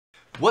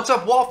What's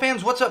up, Wall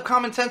fans? What's up,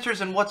 Common Sensors?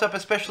 And what's up,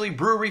 especially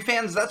Brewery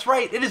fans? That's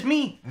right, it is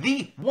me,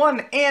 the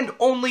one and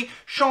only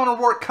Sean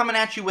O'Rourke, coming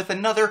at you with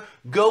another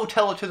Go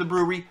Tell It to the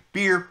Brewery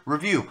beer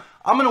review.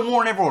 I'm going to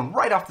warn everyone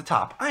right off the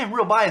top, I am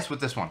real biased with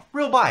this one.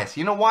 Real biased.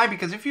 You know why?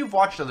 Because if you've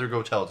watched other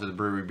Go Tell It to the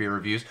Brewery beer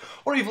reviews,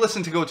 or you've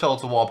listened to Go Tell It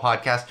to the Wall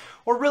podcast,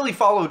 or really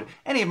followed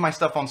any of my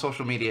stuff on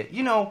social media,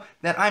 you know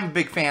that I'm a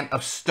big fan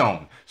of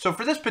Stone. So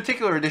for this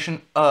particular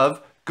edition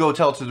of Go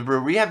Tell It to the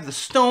Brewery, we have the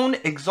Stone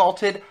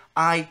Exalted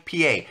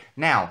IPA.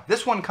 Now,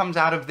 this one comes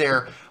out of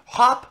their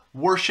Hop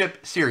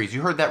Worship series.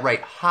 You heard that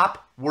right,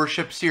 Hop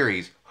Worship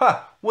series.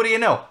 Huh, what do you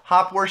know?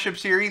 Hop Worship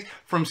series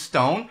from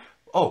Stone.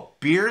 Oh,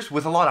 beers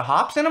with a lot of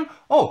hops in them?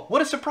 Oh,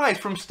 what a surprise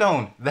from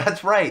Stone.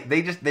 That's right.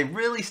 They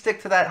really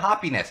stick to that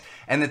hoppiness.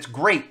 And it's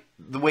great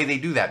the way they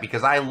do that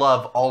because I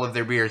love all of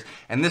their beers.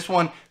 And this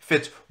one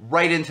fits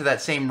right into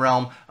that same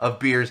realm of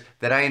beers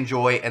that I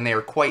enjoy, and they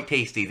are quite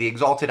tasty. The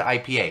Exalted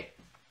IPA.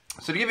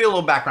 So to give you a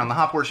little background, the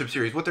Hop Worship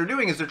series, what they're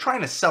doing is they're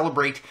trying to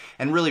celebrate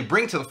and really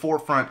bring to the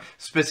forefront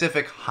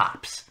specific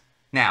hops.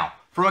 Now,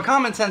 from a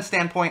common sense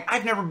standpoint,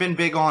 I've never been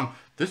big on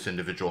this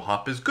individual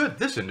hop is good,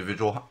 this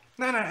individual hop.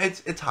 No,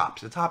 it's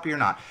hops. It's hoppy or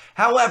not.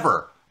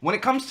 However, when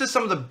it comes to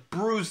some of the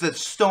brews that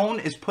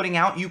Stone is putting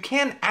out, you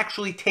can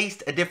actually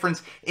taste a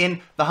difference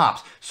in the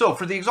hops. So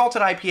for the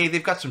Exalted IPA,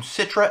 they've got some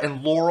Citra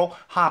and Laurel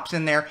hops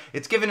in there.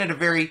 It's given it a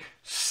very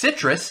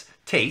citrus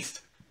taste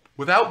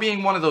without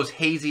being one of those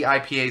hazy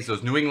IPAs,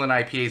 those New England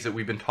IPAs that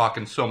we've been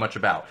talking so much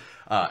about.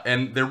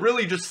 And they're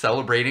really just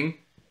celebrating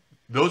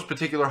those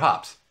particular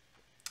hops.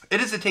 It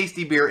is a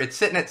tasty beer. It's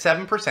sitting at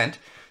 7%.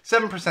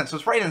 7%, so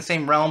it's right in the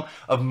same realm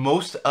of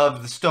most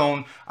of the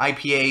Stone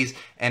IPAs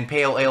and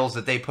pale ales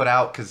that they put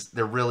out because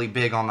they're really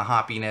big on the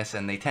hoppiness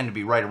and they tend to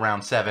be right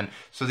around 7.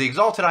 So the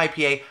Exalted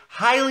IPA,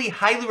 highly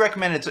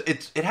recommend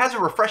it. It has a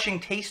refreshing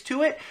taste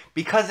to it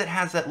because it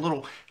has that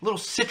little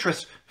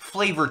citrus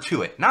flavor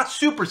to it. Not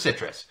super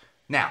citrus.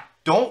 Now,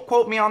 don't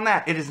quote me on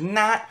that. It is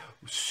not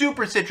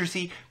super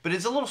citrusy, but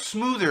it's a little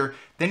smoother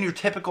than your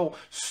typical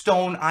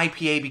Stone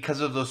IPA because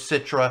of those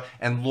Citra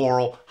and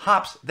Laurel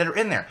hops that are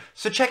in there.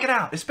 So check it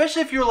out,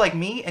 especially if you're like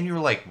me and you're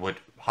like, what,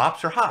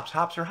 hops or hops,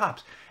 hops or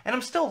hops? And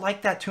I'm still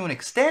like that to an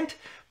extent,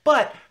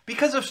 but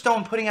because of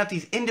Stone putting out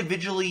these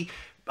individually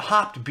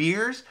hopped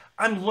beers,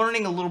 I'm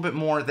learning a little bit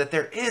more that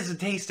there is a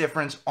taste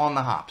difference on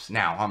the hops.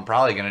 Now, I'm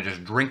probably going to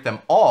just drink them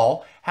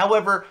all.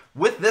 However,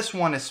 with this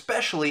one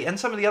especially, and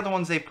some of the other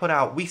ones they've put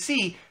out, we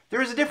see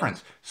there is a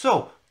difference.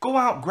 So go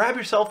out, grab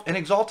yourself an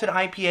Exalted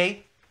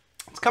IPA.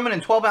 It's coming in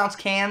 12-ounce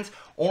cans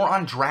or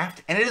on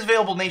draft, and it is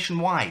available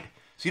nationwide.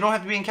 So you don't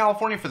have to be in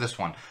California for this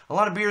one. A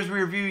lot of beers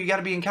we review, you got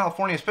to be in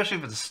California, especially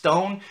if it's a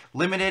Stone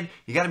Limited.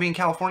 You got to be in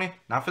California.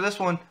 Not for this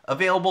one.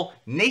 Available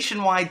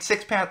nationwide,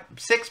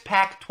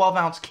 6-pack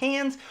 12-ounce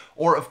cans,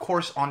 or of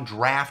course on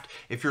draft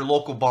if your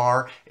local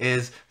bar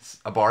is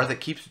a bar that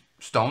keeps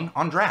Stone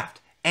on draft.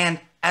 And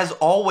as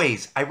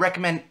always, I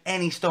recommend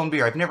any Stone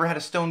beer. I've never had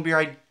a Stone beer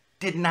I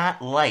did not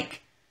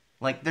like.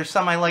 Like, there's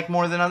some I like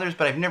more than others,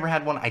 but I've never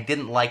had one I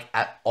didn't like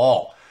at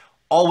all.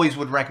 Always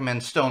would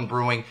recommend Stone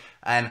Brewing,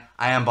 and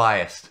I am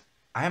biased.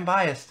 I am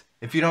biased.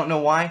 If you don't know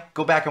why,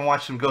 go back and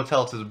watch some Go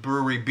Tell It to the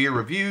Brewery beer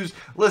reviews,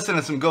 listen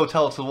to some Go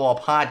Tell It to the Wall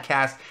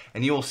podcast,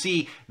 and you will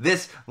see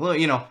this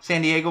little,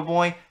 San Diego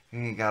boy,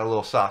 he got a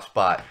little soft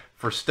spot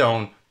for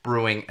Stone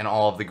Brewing and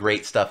all of the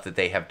great stuff that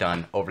they have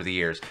done over the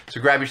years. So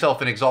grab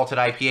yourself an Exalted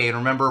IPA, and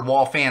remember,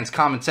 Wall fans,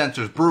 Common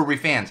Sensors, Brewery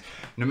fans,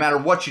 no matter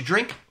what you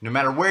drink, no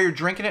matter where you're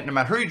drinking it, no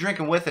matter who you're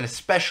drinking with, and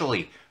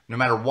especially no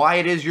matter why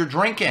it is you're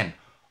drinking,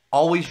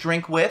 always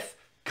drink with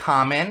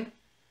common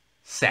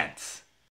sense.